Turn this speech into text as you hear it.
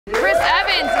Chris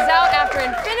Evans is out after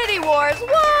Infinity Wars.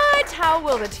 What? How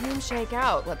will the team shake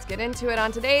out? Let's get into it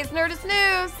on today's Nerdist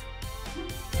News.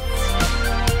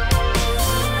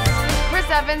 Chris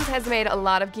Evans has made a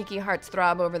lot of geeky hearts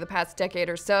throb over the past decade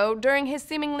or so. During his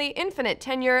seemingly infinite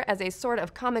tenure as a sort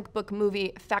of comic book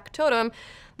movie factotum,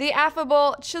 the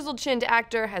affable, chiseled-chinned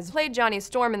actor has played Johnny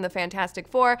Storm in the Fantastic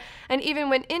Four and even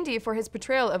went indie for his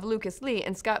portrayal of Lucas Lee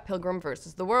in Scott Pilgrim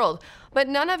vs. the World. But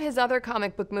none of his other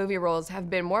comic book movie roles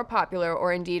have been more popular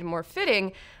or indeed more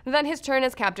fitting than his turn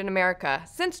as Captain America.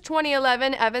 Since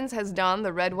 2011, Evans has donned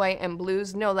the red, white, and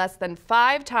blues no less than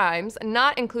 5 times,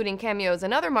 not including cameos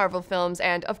in other Marvel films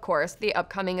and, of course, the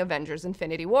upcoming Avengers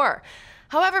Infinity War.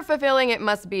 However fulfilling it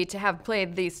must be to have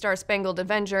played the Star-Spangled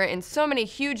Avenger in so many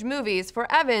huge movies, for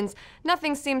Evans,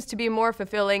 nothing seems to be more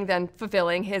fulfilling than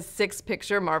fulfilling his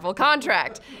 6-picture Marvel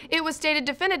contract. It was stated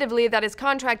definitively that his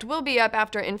contract will be up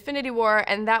after Infinity War,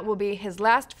 and that will be his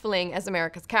last fling as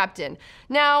America's captain.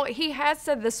 Now, he has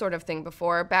said this sort of thing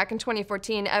before. Back in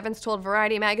 2014, Evans told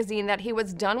Variety magazine that he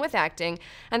was done with acting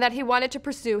and that he wanted to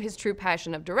pursue his true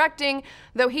passion of directing,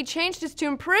 though he changed his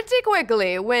tune pretty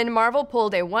quickly when Marvel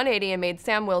pulled a 180 and made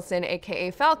Sam Wilson,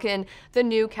 aka Falcon, the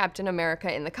new Captain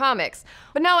America in the comics.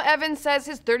 But now Evans says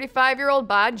his 35-year-old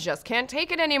bod just can't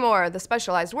take it anymore. The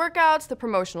specialized workouts, the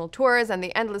promotional tours, and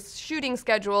the endless shooting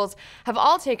schedules have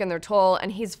all taken their toll,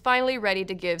 and he's finally ready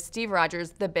to give Steve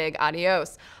Rogers the big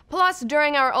adios. Plus,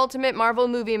 during our Ultimate Marvel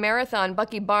movie marathon,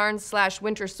 Bucky Barnes /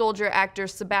 Winter Soldier actor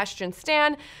Sebastian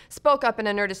Stan spoke up in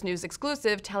a Nerdist News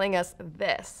exclusive telling us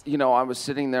this. You know, I was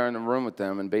sitting there in the room with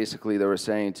them, and basically they were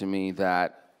saying to me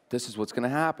that this is what's going to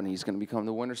happen. He's going to become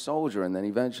the Winter Soldier, and then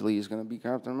eventually he's going to be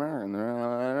Captain America.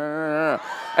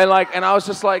 And I was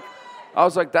just like,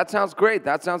 that sounds great,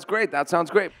 that sounds great, that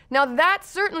sounds great. Now that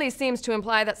certainly seems to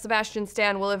imply that Sebastian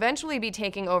Stan will eventually be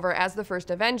taking over as the first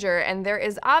Avenger, and there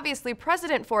is obviously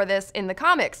precedent for this in the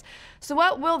comics. So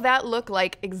what will that look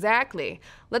like exactly?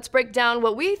 Let's break down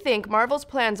what we think Marvel's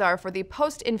plans are for the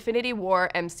post-Infinity War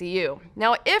MCU.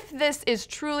 Now, if this is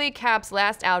truly Cap's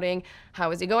last outing,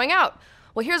 how is he going out?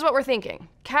 Well, here's what we're thinking.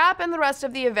 Cap and the rest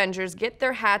of the Avengers get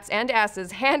their hats and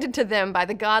asses handed to them by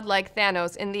the godlike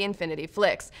Thanos in the Infinity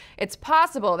Flicks. It's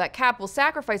possible that Cap will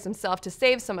sacrifice himself to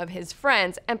save some of his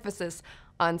friends, emphasis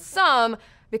on some,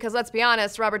 because let's be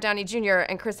honest, Robert Downey Jr.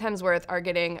 and Chris Hemsworth are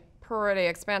getting pretty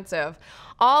expensive.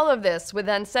 All of this would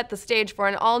then set the stage for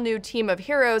an all-new team of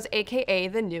heroes, aka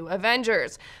the New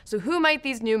Avengers. So who might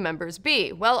these new members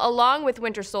be? Well, along with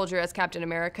Winter Soldier as Captain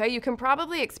America, you can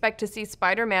probably expect to see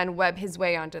Spider-Man web his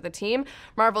way onto the team.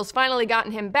 Marvel's finally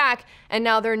gotten him back, and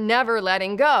now they're never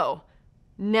letting go.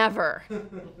 Never.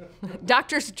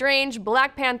 Doctor Strange,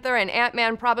 Black Panther, and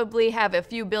Ant-Man probably have a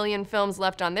few billion films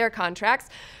left on their contracts.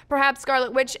 Perhaps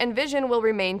Scarlet Witch and Vision will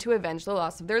remain to avenge the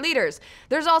loss of their leaders.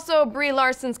 There's also Brie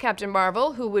Larson's Captain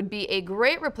Marvel, who would be a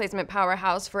great replacement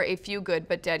powerhouse for a few good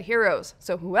but dead heroes.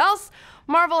 So who else?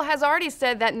 Marvel has already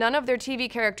said that none of their TV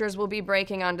characters will be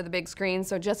breaking onto the big screen,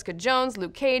 so Jessica Jones,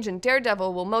 Luke Cage, and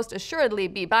Daredevil will most assuredly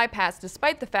be bypassed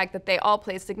despite the fact that they all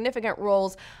play significant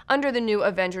roles under the New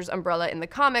Avengers umbrella in the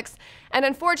comics. And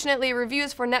unfortunately,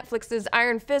 reviews for Netflix's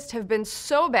Iron Fist have been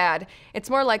so bad, it's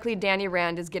more likely Danny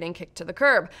Rand is getting kicked to the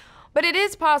curb. But it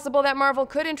is possible that Marvel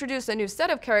could introduce a new set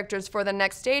of characters for the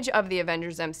next stage of the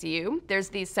Avengers MCU. There's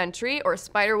the Sentry, or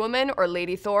Spider-Woman, or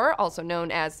Lady Thor, also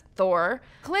known as Thor.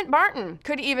 Clint Barton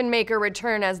could even make a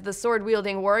return as the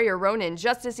sword-wielding warrior Ronin,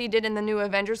 just as he did in the New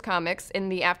Avengers comics in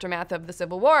the aftermath of the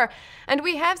Civil War. And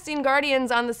we have seen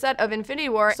Guardians on the set of Infinity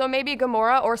War, so maybe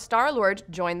Gamora or Star-Lord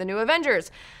join the New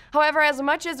Avengers. However, as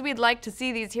much as we'd like to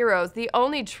see these heroes, the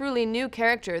only truly new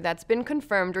character that's been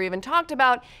confirmed or even talked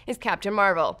about is Captain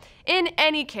Marvel. In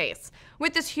any case,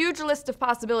 with this huge list of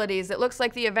possibilities, it looks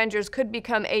like the Avengers could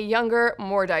become a younger,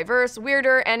 more diverse,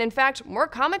 weirder, and in fact, more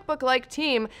comic book-like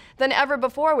team than ever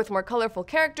before, with more colorful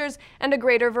characters and a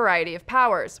greater variety of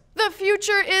powers. The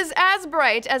future is as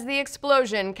bright as the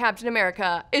explosion Captain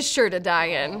America is sure to die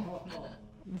in.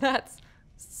 That's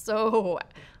so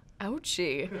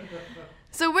ouchy.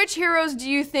 So which heroes do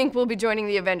you think will be joining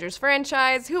the Avengers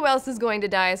franchise? Who else is going to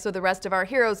die so the rest of our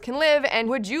heroes can live? And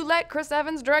would you let Chris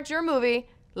Evans direct your movie?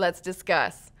 Let's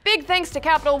discuss. Big thanks to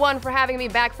Capital One for having me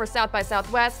back for South by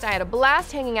Southwest. I had a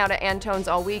blast hanging out at Antone's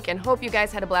all week and hope you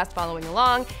guys had a blast following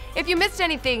along. If you missed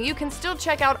anything, you can still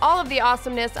check out all of the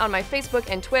awesomeness on my Facebook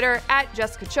and Twitter at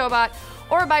Jessica Chobot,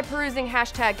 or by perusing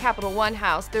hashtag Capital One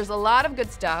House. There's a lot of good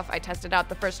stuff. I tested out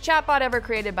the first chatbot ever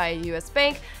created by a US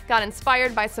bank, got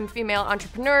inspired by some female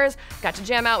entrepreneurs, got to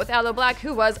jam out with Aloe Black,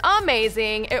 who was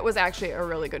amazing. It was actually a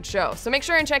really good show, so make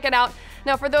sure and check it out.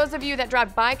 Now, for those of you that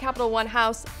dropped by Capital One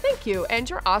House, thank you, and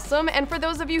you're awesome. And for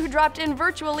those of you who dropped in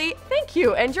virtually, thank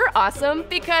you, and you're awesome,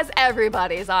 because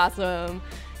everybody's awesome.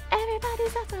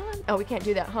 Everybody's awesome. Oh, we can't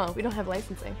do that, huh? We don't have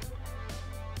licensing.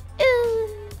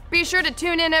 Be sure to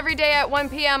tune in every day at 1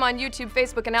 p.m. on YouTube,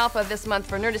 Facebook, and Alpha this month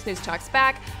for Nerdist News Talks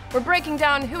Back. We're breaking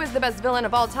down who is the best villain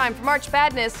of all time for March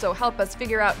Badness, so help us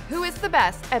figure out who is the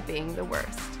best at being the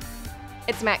worst.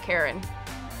 It's Matt Karen.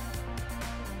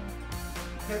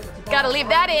 Gotta leave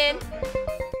that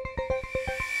in.